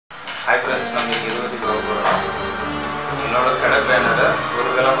Hi friends, நம்ம இங்க எதை பத்தி பார்க்க போறோம்? என்னோட கடை பேனரை ஒரு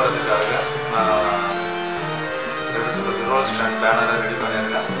விளம்பரத்துக்காக நான் ரோல் ஸ்டாண்ட் பேனரை ரெடி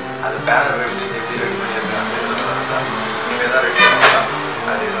பண்ணியிருக்கேன். அது பேனர் எப்படி ரெடி பண்ணியிருக்கேன் அப்படின்றது தான் நீங்கள் தான் ரெடி பண்ணலாம்.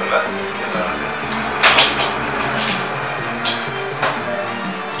 அது இல்லை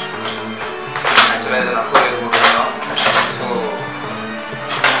ஆக்சுவலாக இதை நான் கோயில் போட்டுருக்கோம். ஸோ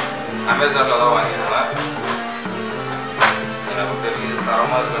அமேசானில் தான் வாங்கியிருந்தேன். எனக்கு தெரியுது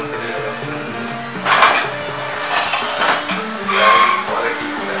தரமாக இருக்குன்னு தெரியல. குவாலிட்டி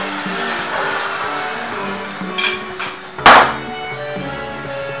இல்லை.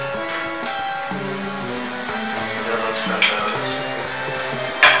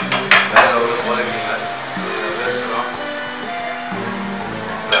 வேறு ஒரு குவாலிட்டி இல்லை. இது வேஸ்ட்டு தான்.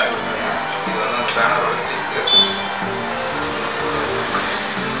 இது வந்து பேனரோட சீக்கு.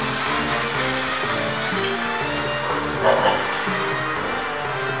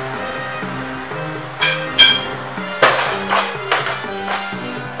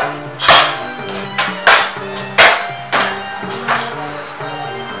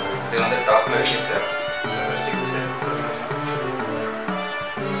 இது வந்து டாப்ல வச்சுட்டு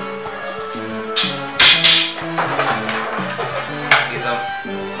இதுதான்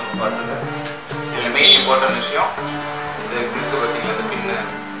பார்த்தது. இதில் மெயின் இம்பார்ட்டன்ட் விஷயம் இது கிளிக்கு பார்த்தீங்கன்னா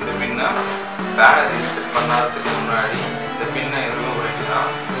இந்த பின்னு பேனர் செட் பண்ணாததுக்கு முன்னாடி இந்த பின்னை எதுவும் உடைக்கினா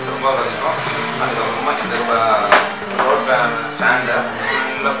ரொம்ப கஷ்டம். அதுக்கப்புறமா இந்த ரோட் பேனர் ஸ்டாண்டை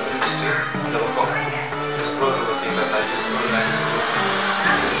ஃபுல்லாக பிரிச்சுட்டு இந்த பக்கம் ஸ்க்ரூ பார்த்தீங்களா, தச்சு ஸ்க்ரூ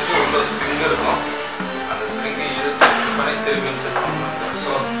உள்ள ஸ்ப்ரிங் இருக்கும். அந்த ஸ்ப்ரிங்கை இழுத்து மிக்ஸ் பண்ணி திரும்பி செட் பண்ணுவாங்க.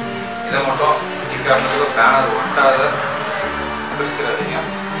 ஸோ இதை மட்டும் இக்காரணத்துக்கு பேனர் ஒட்டாத பிரிச்சிடாதீங்க,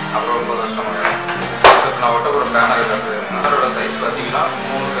 அப்புறம் ரொம்ப கஷ்டமாகிடும். ஸோ இப்போ நான் ஒட்ட ஒரு பேனர் காட்டுறேன். பேனரோட சைஸ் பார்த்தீங்கன்னா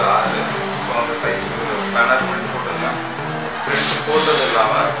 3x6. ஸோ அந்த சைஸுக்கு பேனர் பிரிண்ட் போட்டுங்க. பிரிண்ட் போட்டது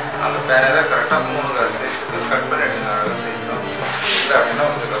இல்லாமல் அந்த பேனரை கரெக்டாக 3x6 சைஸுக்கு கட் பண்ணிட்டுங்க. அழகாக சைஸ் தான் இல்லை அப்படின்னா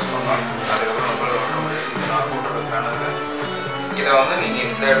கொஞ்சம் கஷ்டம் தான். அதுக்கப்புறம் நம்மளால் ஒட்ட முடியாது. இது நான் போட்டோட பேனரு. இதை வந்து நீங்கள்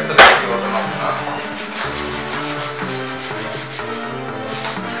இந்த இடத்துல எப்படி ஓட்டணும் அப்படின்னா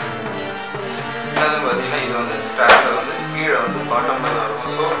என்னதுன்னு பார்த்தீங்கன்னா இது வந்து ஸ்டாண்டில் வந்து கீழே வந்து பாட்டமில் தான்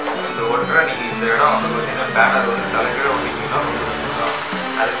இருக்கும். ஸோ இந்த ஒட்டுற நீங்கள் இந்த இடம் வந்து பார்த்தீங்கன்னா பேனர் வந்து தலைகீழே ஒட்டிங்கன்னா ரொம்ப கஷ்டம்.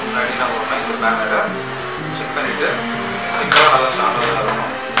 அதுக்கு முன்னாடி என்ன பண்ணணும், இந்த பேனரை செக் பண்ணிவிட்டு சிங்கிளாக நல்லா ஸ்டாண்டாக தான்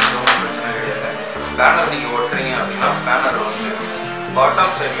இருக்கும். ஒன்றும் பிரச்சனை கிடையாது. பேனர் நீங்கள் ஒட்டுறீங்க அப்படின்னா பேனர் வந்து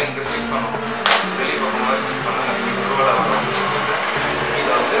பாட்டம் சைடில் இங்கே ஸ்டிக் பண்ணணும். வெளியே பக்கமாக ஸ்டிக் பண்ணுங்கள். ரோலாக வரும்.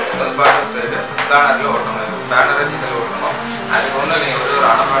 இதை வந்து பாட்டம் சைடு பேனரில் ஒட்டணும். பேனரை இதில் ஒட்டணும். அதுக்கு ஒன்றும் நீங்கள் வந்து ஒரு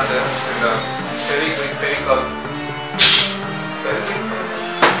அனபாண்டு இல்லை ஃபெவிகால்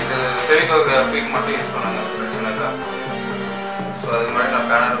இது ஃபெவிகால் பீக் மட்டும் யூஸ் பண்ணுங்க, பிரச்சனை இல்லை. ஸோ அதுக்கு முன்னாடி நான்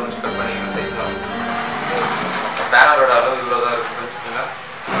பேனர் கொஞ்சம் கட் பண்ணிக்கிறேன். சைஸ் தான் பேனரோட அளவு இவ்வளோ தான் இருக்குது வச்சுக்கோங்க.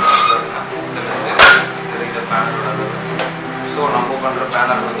 இந்த பேனரோட அளவு. ஸோ நம்ம பண்ணுற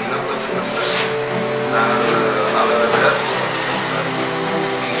பேனர் பார்த்தீங்கன்னா கொஞ்சம் பேனர் அளவை விட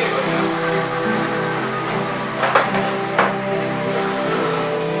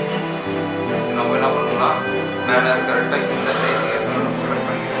நம்ம என்ன பண்ணணும்னா பேனர் கரெக்டாக இந்த சைஸுக்கு ஏற்ற நம்ம கட்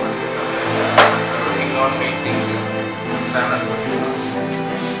பண்ணிக்கிறோம். இன்னொன்று மெயின்டிங் பேனர் பண்ணிக்கலாம்.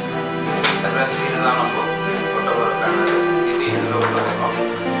 இதுதான் நம்ம கொட்ட போகிற பேனர். இது இதில் உள்ள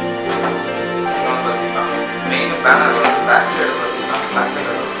வரும். இன்னொன்று பார்த்தீங்கன்னா மெயின் பேனர் வந்து பேக் சைடு பார்த்தீங்கன்னா பிளாக்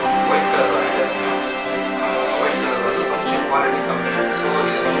கலர் இருக்கும். ஒயிட் கலர் வாங்கிட்டு ஒயிட் கலர் வந்து கொஞ்சம் குவாலிட்டி கம்மி. ஸோ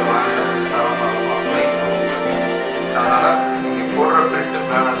இது கொஞ்சம் வாங்கிட்டு தரமாக இருக்கும், லைஃப் இருக்கும். அதனால் நீங்கள் போடுற பிரிண்ட்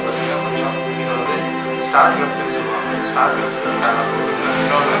பேனர் பார்த்தீங்கன்னா கொஞ்சம் இது வந்து ஸ்டார் கிளப்ஸ்ன்னு சொல்லுவாங்க. ஸ்டார் கிளப்ஸில் பேனர் போடுங்க.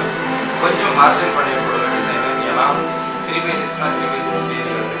 இன்னொன்று கொஞ்சம் மார்ஜின் பண்ணி போடுற டிசைனு. ஏன்னா 3x6னா 3x6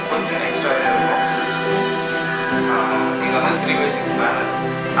 இருக்குது, கொஞ்சம் எக்ஸ்ட்ராவே இருக்கும். இது வந்து 3x6 பேனர்.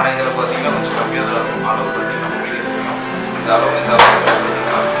 ஆனால் இதில் பார்த்தீங்கன்னா கொஞ்சம் கம்மியாக தான் இருக்கும். அளவு பார்த்தீங்கன்னா மீடியம் இருக்கும். இந்த அளவு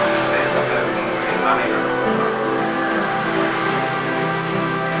பார்த்தீங்கன்னா சைஸ் கம்மியாக இருக்கும். நானே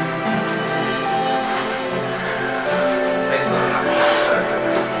சைஸ் பார்த்தீங்கன்னா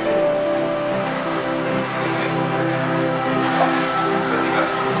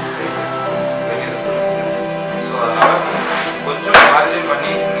கொஞ்சம் மார்ஜின்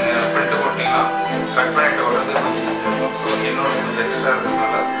பண்ணி பிரிண்ட் போட்டிங்கன்னா கட் பண்ணிட்டு ஓடுறது கொஞ்சம் ஈஸியாக இருக்கும். ஸோ என்னோட கொஞ்சம் எக்ஸ்ட்ரா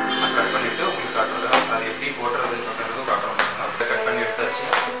இருக்கிறதுனால நான் கட் பண்ணிவிட்டு உங்களுக்கு காட்டுறேன். அது எப்படி போடுறது அப்படின்றதும் காட்டுறோம். கட் பண்ணி எடுத்தாச்சு.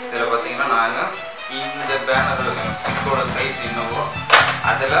 இதில் பார்த்தீங்கன்னா நான் இந்த பேனர் ஸ்டிக்கோட சைஸ் என்னவோ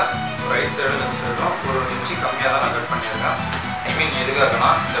அதில் ரைட் சைடு லெஃப்ட் சைடும் ஒரு இன்ச்சு கம்மியாக தான் நான் கட் பண்ணியிருக்கேன். ஐ மீன்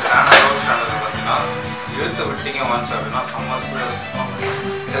எதுக்காகனா இந்த பேனர் ரோட் ஸ்டாண்டில் பார்த்தீங்கன்னா இழுத்து விட்டீங்க ஒன்ஸ் அப்படின்னா செம்ம ஸ்பீடாக இருக்கும்.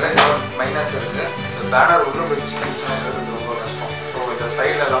 இதெல்லாம் இன்னொரு மைனஸ் இருக்குது. இந்த பேனர் உள்ள வச்சு கிழிச்சுனா ரொம்ப கஷ்டம். ஸோ இந்த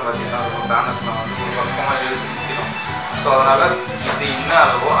சைட்லலாம் பார்த்தீங்கன்னா ரொம்ப பேனர்ஸ்லாம் வந்து ஒரு பக்கமாக இழுத்து சுற்றிடும். ஸோ அதனால் இது என்ன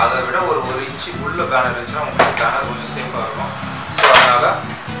அளவோ அதை விட ஒரு இன்ச்சு உள்ள பேனர் இருந்துச்சுன்னா உங்களுக்கு பேனர் கொஞ்சம் சேஃபாக இருக்கும். ஸோ அதனால்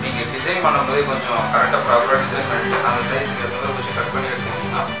நீங்கள் டிசைன் பண்ணும்போதே கொஞ்சம் கரெக்டாக ப்ராப்பராக டிசைன் பண்ணிவிட்டு அந்த சைஸுக்கு ஏற்ற மாதிரி கொஞ்சம் கட் பண்ணி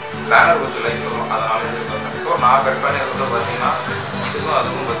எடுத்துக்கிட்டிங்கன்னா பேனர் கொஞ்சம் லைட் வரும். அதனால் எதிர்பார்க்குறேன். ஸோ நான் கட் பண்ணி எடுத்து பார்த்தீங்கன்னா இதுக்கும்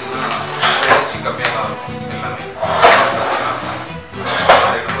அதுக்கும் பார்த்தீங்கன்னா 1 இன்ச்சு கம்மியாக தான் இருக்கும். எல்லாமே பார்த்தீங்கன்னா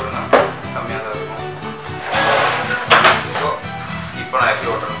கம்மியாக தான் இருக்கும். ஸோ இப்போ நான் எப்படி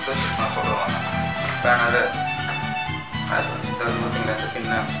ஓட்டுறது நான் சொல்கிறேன். பேனரு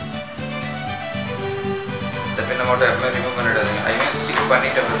பார்த்தீங்கன்னா இந்த பின்னை மட்டும் எப்பவுமே ரிமூவ் பண்ணிவிடாதீங்க. ஐ மீன் ஸ்டிக்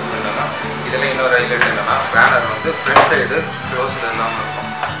பண்ணிட்டு ரிமூவ் பண்ணோன்னா இதில் இன்னொரு ஹைலைட் என்னென்னா பேனர் வந்து ஃப்ரண்ட் சைடு க்ளோஸில் இல்லாமல் இருக்கும்.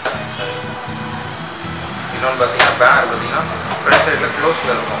 இன்னொன்று பார்த்தீங்கன்னா பேனர் பார்த்தீங்கன்னா ஃப்ரண்ட் சைடில்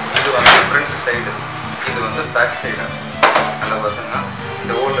க்ளோஸில் இருக்கும். இது வந்து ஃப்ரண்ட் சைடு, இது வந்து பேக் சைடு. நல்லா பார்த்தீங்கன்னா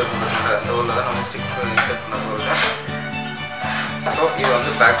இந்த ஹோலில் இருக்கிறதுனால அந்த ஹோலில் தான் நம்ம ஸ்டிக் இன்செர்ட் பண்ண போகிறது. ஸோ இது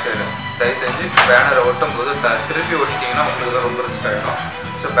வந்து பேக் சைடு. தயவு செஞ்சு பேனரை ஒட்டும் போது திருப்பி ஒட்டிட்டிங்கன்னா உங்களுக்கு தான் ரொம்ப ரிஸ்க் ஆகிடும்.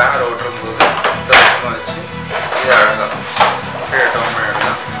 ஸோ பேனரை ஒட்டும் போது இந்த பக்கமாக வச்சு இது அழகாக டவுன்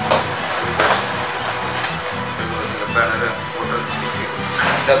பண்ணிடலாம். Banner ஒட்டுறது stick.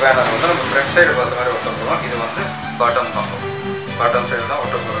 இந்த பேனர் வந்து நம்ம ஃப்ரண்ட் சைடு பார்த்த மாதிரி ஒட்ட போகிறோம். இது வந்து பாட்டம் தான், பாட்டம் சைடு தான்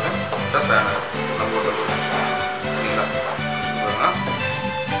ஒட்ட போகிறது. இந்த பேனர் நம்ம ஒட்ட போகிறோம். சரிங்களா?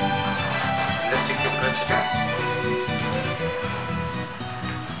 இந்த ஸ்டிக்கு வச்சுட்டு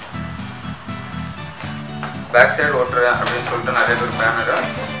பேக் சைடு ஓட்டுறேன் அப்படின்னு சொல்லிட்டு நிறைய பேர் பேனரை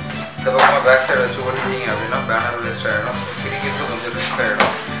இந்த பக்கமாக பேக் சைடு வச்சு ஓட்டிட்டீங்க அப்படின்னா பேனர் வேஸ்ட் ஆகிடும். பிரிக்கிறது கொஞ்சம் ரிஸ்க்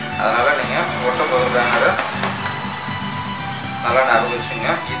ஆகிடும். அதனால் நீங்கள் ஒட்ட போகிற பேனரை நல்லா ஞாபகம் வச்சுங்க.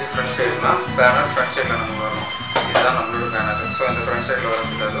 இது ஃப்ரண்ட் சைடுனா பேனர் ஃப்ரண்ட் சைடில் நம்ம வரணும். இதுதான் நம்மளோட பேனர். ஸோ இந்த ஃப்ரண்ட் சைடில்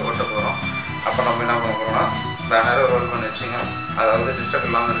வரதுக்காக ஒட்ட போகிறோம். அப்போ நம்ம என்ன பண்ண போகிறோம்னா பேனரை ரோல் பண்ணி வச்சுங்க. அதாவது டிஸ்டர்ப்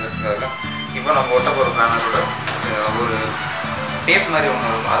இல்லாமல் இருக்கிறதுக்காக. இப்போ நம்ம ஒட்ட போகிற பேனரோட ஒரு டேப் மாதிரி ஒன்று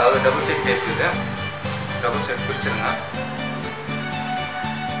இருக்கும். அதாவது டபுள் சைட் டேப். இது டபுள் சைட் பிடிச்சிருங்க.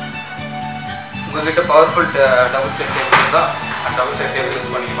 உங்கள்கிட்ட பவர்ஃபுல் டபுள் சைட் டேப் இருந்தால் டபுள் சைட் டேப்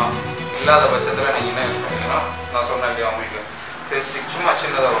யூஸ் பண்ணிக்கலாம். இல்லாத பட்சத்தில் நீங்கள் என்ன யூஸ் பண்ணிக்கலாம் நான் சொன்னேன் இல்லையா உங்களுக்கு. ஸ்டிக் சும்மா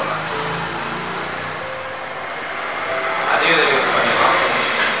சின்னதாக ஒன்று அதையும் இதில் யூஸ் பண்ணிக்கலாம்.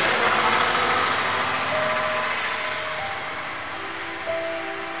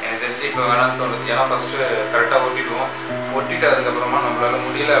 எனக்கு தெரிஞ்சு இப்போ வேணாம்னு தோணுது. ஏன்னா ஃபஸ்ட்டு கரெக்டாக ஒட்டிடுவோம். ஒட்டிட்டு அதுக்கப்புறமா நம்மளால்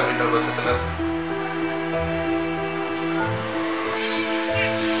முடியல அப்படின்ற பட்சத்தில்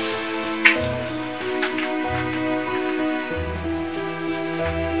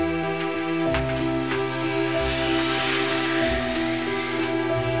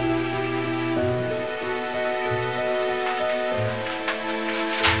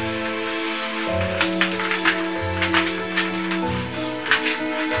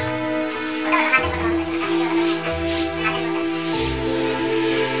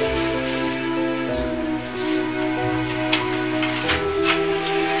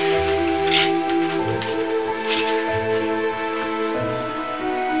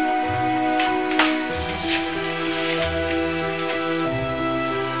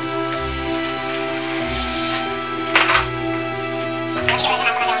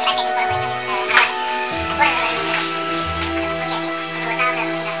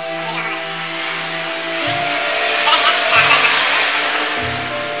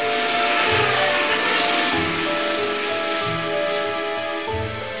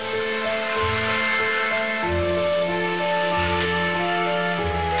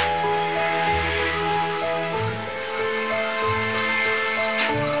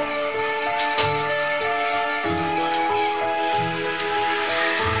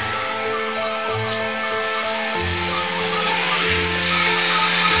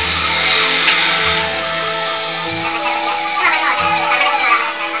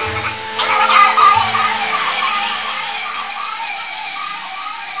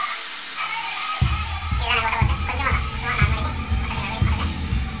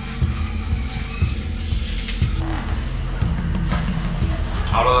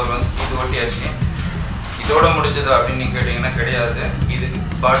அவ்வளோதான். இது ஒட்டியாச்சு. இதோட முடிஞ்சது அப்படின்னு நீங்கள் கேட்டிங்கன்னா கிடையாது. இது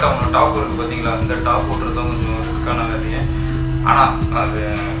பாட்டம் டாப் இருக்குது பார்த்தீங்களா, இந்த டாப் போட்டுறதும் கொஞ்சம் ரிஸ்க்கான வேலையே. ஆனால் அது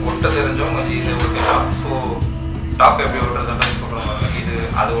ஒட்ட தெரிஞ்சவங்க கொஞ்சம் ஈஸியாக ஒட்டிடலாம். ஸோ டாப் எப்படி ஒட்டுறதுன்னு சொல்கிறாங்க. இது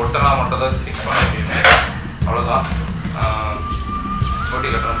அது ஒட்டலாம் மட்டும் தான் ஃபிக்ஸ் பண்ண முடியுமே. அவ்வளோதான். ஒட்டி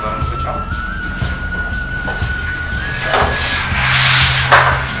கட்டுறோம் பாருங்க கொஞ்சம்.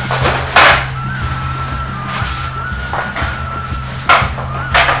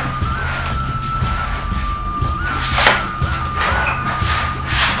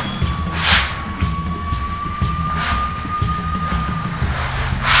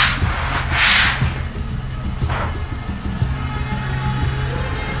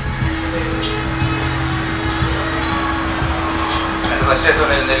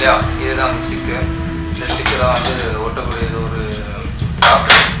 இல்லையா, இதுதான் அந்த ஸ்டிக்கு. இந்த ஸ்டிக்கு தான் வந்து ஒட்டக்கூடியது ஒரு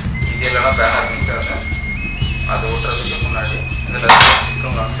டாப்பு. இது இல்லைனா பேனர் நிற்காது. அது ஒட்டுறதுக்கு முன்னாடி இதில்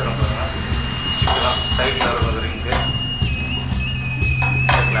ஸ்டிக்கும் காமிச்சிடும் பாருங்க. ஸ்டிக்கு தான் சைடில் இருக்கிறது ரிங்கு.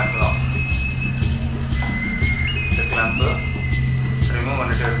 இந்த கிளாம்பு தான். இந்த கிளாம்பு ரிமூவ்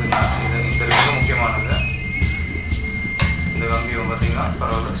பண்ணிட்டு எடுத்துக்கலாம். இந்த ரிங்கு முக்கியமானது. இந்த கம்பியும் பார்த்தீங்கன்னா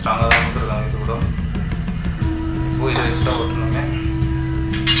பரவாயில்ல, ஸ்ட்ராங்காக தான் கொடுத்துருக்காங்க. இது கூட இதை எக்ஸ்ட்ரா ஓட்டணுங்க.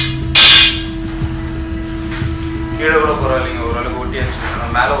 கீழே கூட பரவாயில்லைங்க, ஓரளவுக்கு ஒட்டி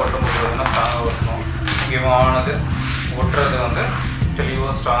வச்சுக்கணும். மேலே ஒட்டும் போது பார்த்தீங்கன்னா ஸ்ட்ராங்காக ஓட்டணும். முக்கியமானது ஒட்டுறது வந்து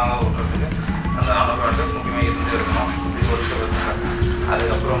தெளிவாக ஸ்ட்ராங்காக ஓட்டுறதுக்கு அந்த அணுகாட்டு முக்கியமாக இருந்து இருக்கணும். இது ஒட்டு வச்சுருக்காங்க.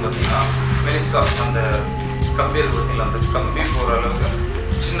 அதுக்கப்புறம் பார்த்தீங்கன்னா மெலிசா அந்த கம்பி இருக்கு பார்த்தீங்களா, அந்த கம்பி போகிற அளவுக்கு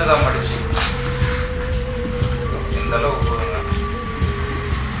சின்னதாக மடிச்சு இந்த அளவுக்கு போடுங்க.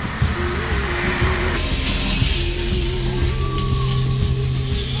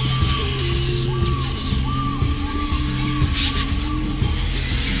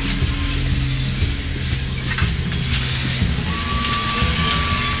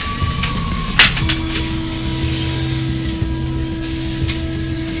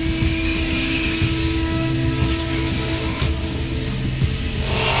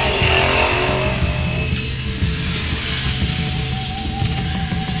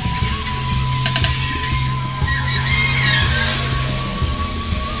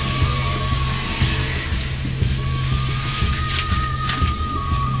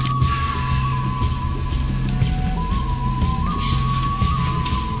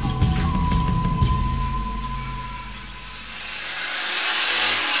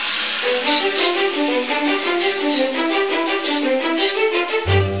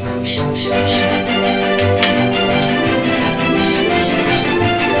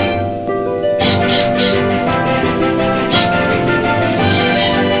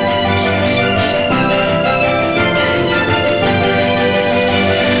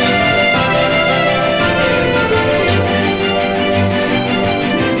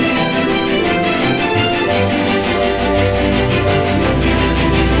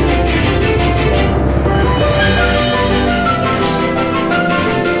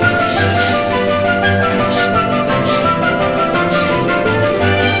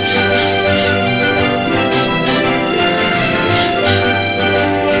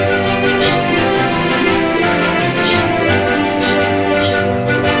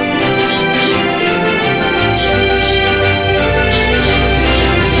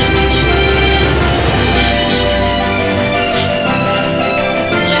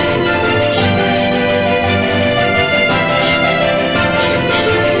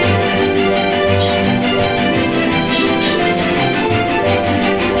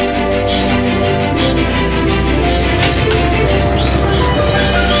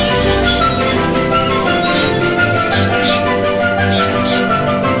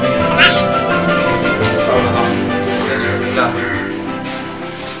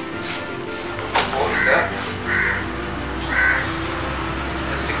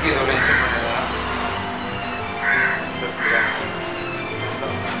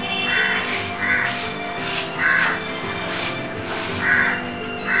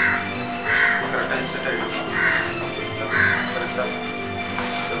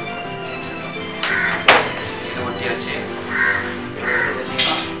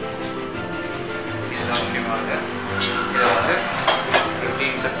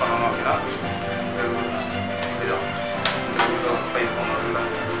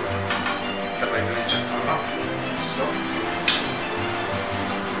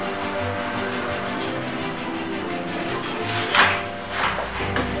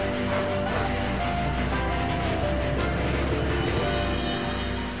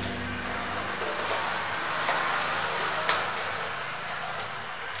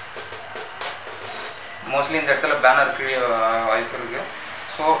 மோஸ்ட்லி இந்த இடத்துல பேனர் கிழிய வாய்ப்பு இருக்குது.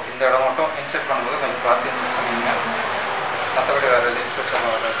 ஸோ இந்த இடம் மட்டும் இன்செர்ட் பண்ணும்போது கொஞ்சம் பார்த்து இன்செர்ட் பண்ணிங்க. மற்றபடி வேறு எதுவும் இஷ்யூஸ்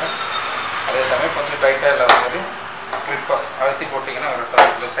எல்லாம் வராது. அதே சமயம் கொஞ்சம் டைட்டாக இல்லாத மாதிரி கிளிப்பாக அழுத்தி போட்டிங்கன்னா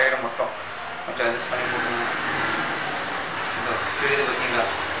கரெக்டாக இந்த சைடை மட்டும் கொஞ்சம் அட்ஜஸ்ட் பண்ணி போட்டுங்க. இந்த கிழிது பார்த்தீங்களா,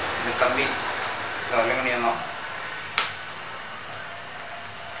 இந்த கம்பி இந்த அலுமினியம் தான்.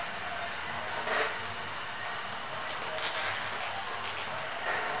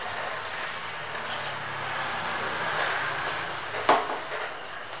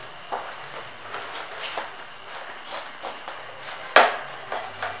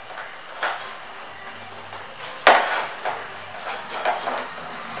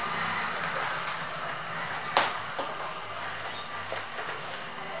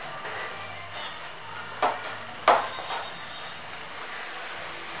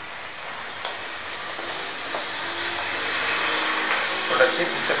 போட்டாச்சு,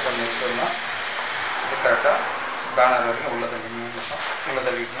 இன்செர்ட் பண்ணி வச்சுக்கோங்க. இது கரெக்டாக பேனர் வரைக்கும் உள்ளே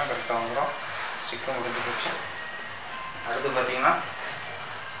தள்ளிட்டுனா கரெக்டாக வந்துடும். ஸ்டிக்கும் முடிஞ்சு போச்சு. அடுத்து பார்த்தீங்கன்னா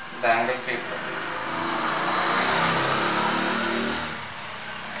இந்த ஆங்கிள் கிளிப்.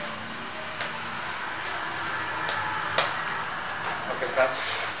 ஓகே ஃப்ரெண்ட்ஸ்,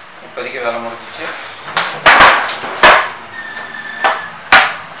 இப்போதைக்கு வேலை முடிஞ்சிச்சு.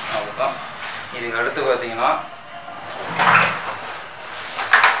 அவ்வளோதான். இதுக்கு அடுத்து பார்த்தீங்கன்னா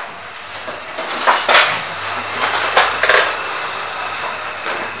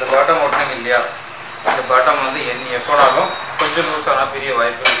இந்த பாட்டம் ஓட்டினீங்க இல்லையா, இந்த பாட்டம் வந்து எப்போனாலும் கொஞ்சம் லூஸ் ஆனால் பெரிய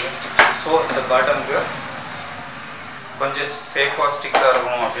வாய்ப்பு இருக்குது. ஸோ இந்த பாட்டமுக்கு கொஞ்சம் சேஃபாக ஸ்டிக்காக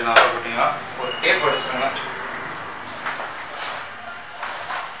இருக்கணும் அப்படின்னு ஆசைப்பட்டீங்கன்னா ஒரு டேப் அடிச்சுருங்க.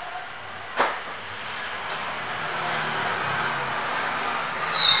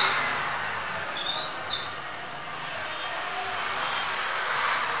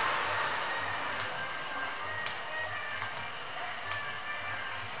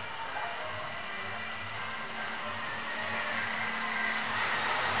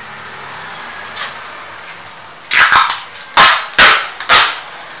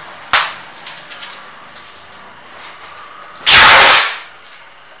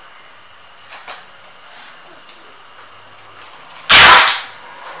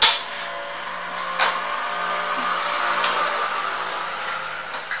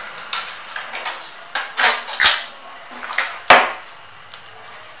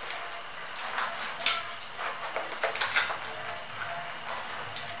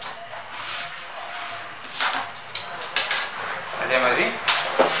 அதே மாதிரி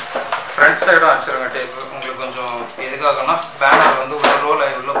ஃப்ரண்ட் சைடும் அடிச்சிருங்க டேப்பு. உங்களுக்கு கொஞ்சம் எதுக்காகனா பேனர் வந்து உள்ள ரோல்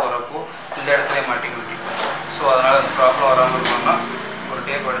ஆகி உள்ளே போகிறப்போ இந்த இடத்துல மாட்டிக்கிட்டு, ஸோ அதனால் அந்த ப்ராப்ளம் வராமல் இருக்கணும்னா ஒரு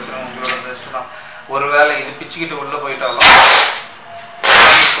டேப் அடிச்சிருங்க. உங்களோட பெஸ்ட்டு தான். ஒரு வேளை இது பிச்சுக்கிட்டு உள்ளே போயிட்டாலும்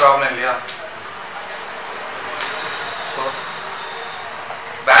ப்ராப்ளம் இல்லையா. ஸோ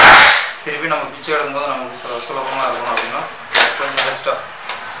பேனர் திருப்பி நம்ம பிச்சு எடுக்கும்போது நமக்கு சுலபமாக இருக்கணும் அப்படின்னா கொஞ்சம் பெஸ்ட்டாக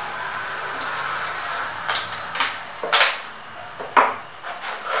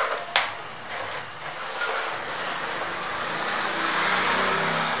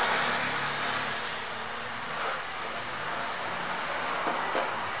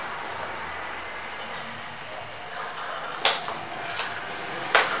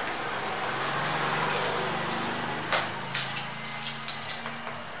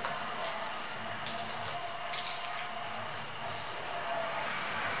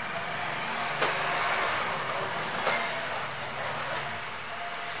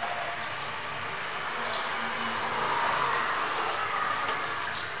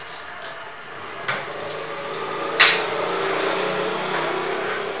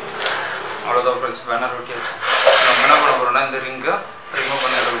அவ்வளோதான் ஃப்ரெண்ட்ஸ். பேனர் ஒட்டியாச்சு. நம்ம என்ன பண்ண போகிறோம்னா இந்த ரிங்கை ரிமூவ்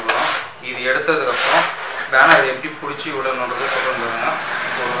பண்ணி எடுக்க போகிறோம். இது எடுத்ததுக்கப்புறம் பேனர் எப்படி பிடிச்சி விடணுன்றது சொல்லுங்க.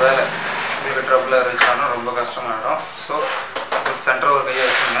 ஒரு வேளை உங்களுக்கு ட்ரபிளாக இருந்துச்சுன்னா ரொம்ப கஷ்டமாயிடும். ஸோ சென்டர் ஒரு கையை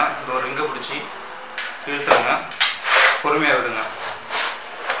வச்சுங்க, இந்த ஒரு ரிங்கை பிடிச்சி இழுத்துருங்க, பொறுமையாக விடுங்க.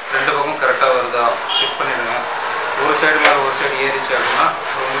 ரெண்டு பக்கம் கரெக்டாக வருதா செக் பண்ணிவிடுங்க. ஒரு சைடு மேலே ஒரு சைடு ஏறிச்சு அப்படின்னா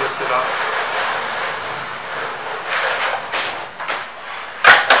ரொம்ப ரிஸ்க்கு தான்.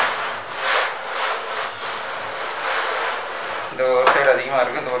 இந்த ஒரு சைடு அதிகமாக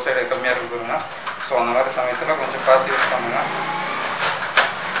இருக்குது, இந்த ஒரு சைடு கம்மியாக இருக்குது பாருங்க. ஸோ அந்த மாதிரி சமயத்தில் கொஞ்சம் பார்த்து யூஸ் பண்ணுங்க.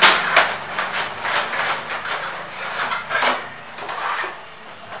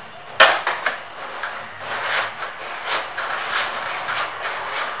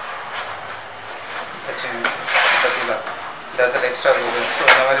 இந்த இடத்துல எக்ஸ்ட்ரா இருக்குது. ஸோ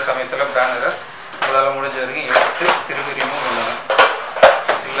இந்த மாதிரி சமயத்தில் பேனரை உங்களால் முடிஞ்ச வரைக்கும் எடுத்து திருப்பி ரிமூவ் பண்ணுங்க.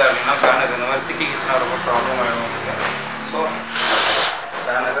 இல்லை அப்படின்னா பேனர் இந்த மாதிரி சிக்கிக்கிச்சுன்னா ரொம்ப ப்ராப்ளம் ஆகிடும் உங்களுக்கு. ஸோ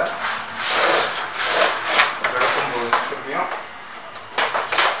பேனரை எடுக்கும்போது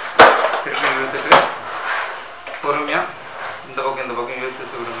திருப்பி இழுத்துட்டு பொறுமையாக இந்த பக்கம்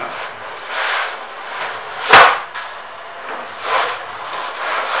இழுத்துட்டு விடுங்க.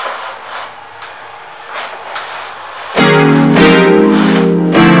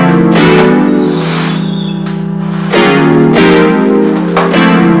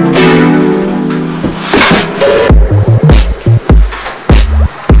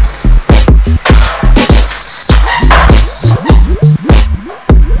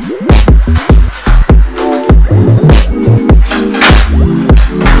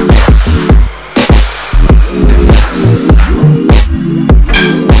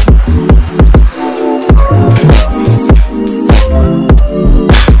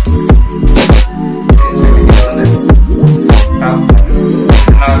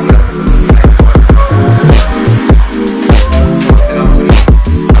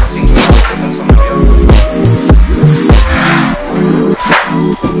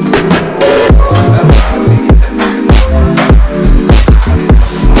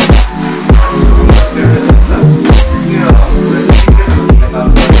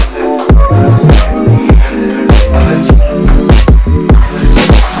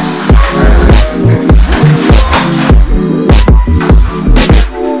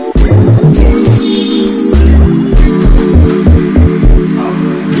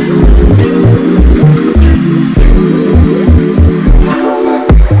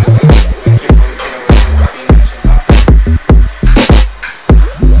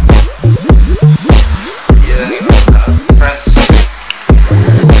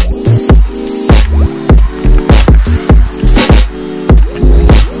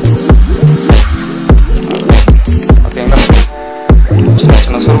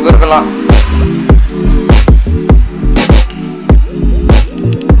 பண்ணலாம்.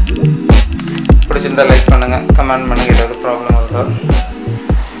 பிடிச்சிருந்தா லைக் பண்ணுங்கள், கமெண்ட் பண்ணுங்கள், ஏதாவது ப்ராப்ளம் இருக்கா.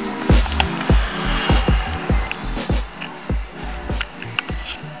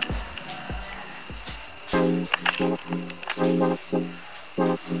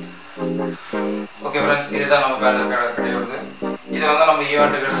 ஓகே ஃப்ரெண்ட்ஸ், இதுதான் நம்ம பேனர் கிடையாது. இதை வந்து நம்ம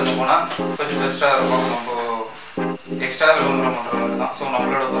ஈவெண்ட்டுக்கு எடுத்துகிட்டு போனால் கொஞ்சம் பெஸ்ட்டாக இருக்கும். நம்ம எக்ஸ்ட்ரா விளம்பரம் பண்ணுற மாதிரி தான். ஸோ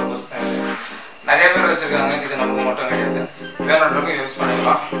நம்மளோட பர்பஸ் தான் இது. நிறைய பேர் வச்சுருக்காங்க, இது நமக்கு மட்டும் கிடையாது. வேணுன்றதுக்கு யூஸ்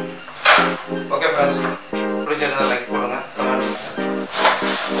பண்ணிக்கலாம். Okay friends.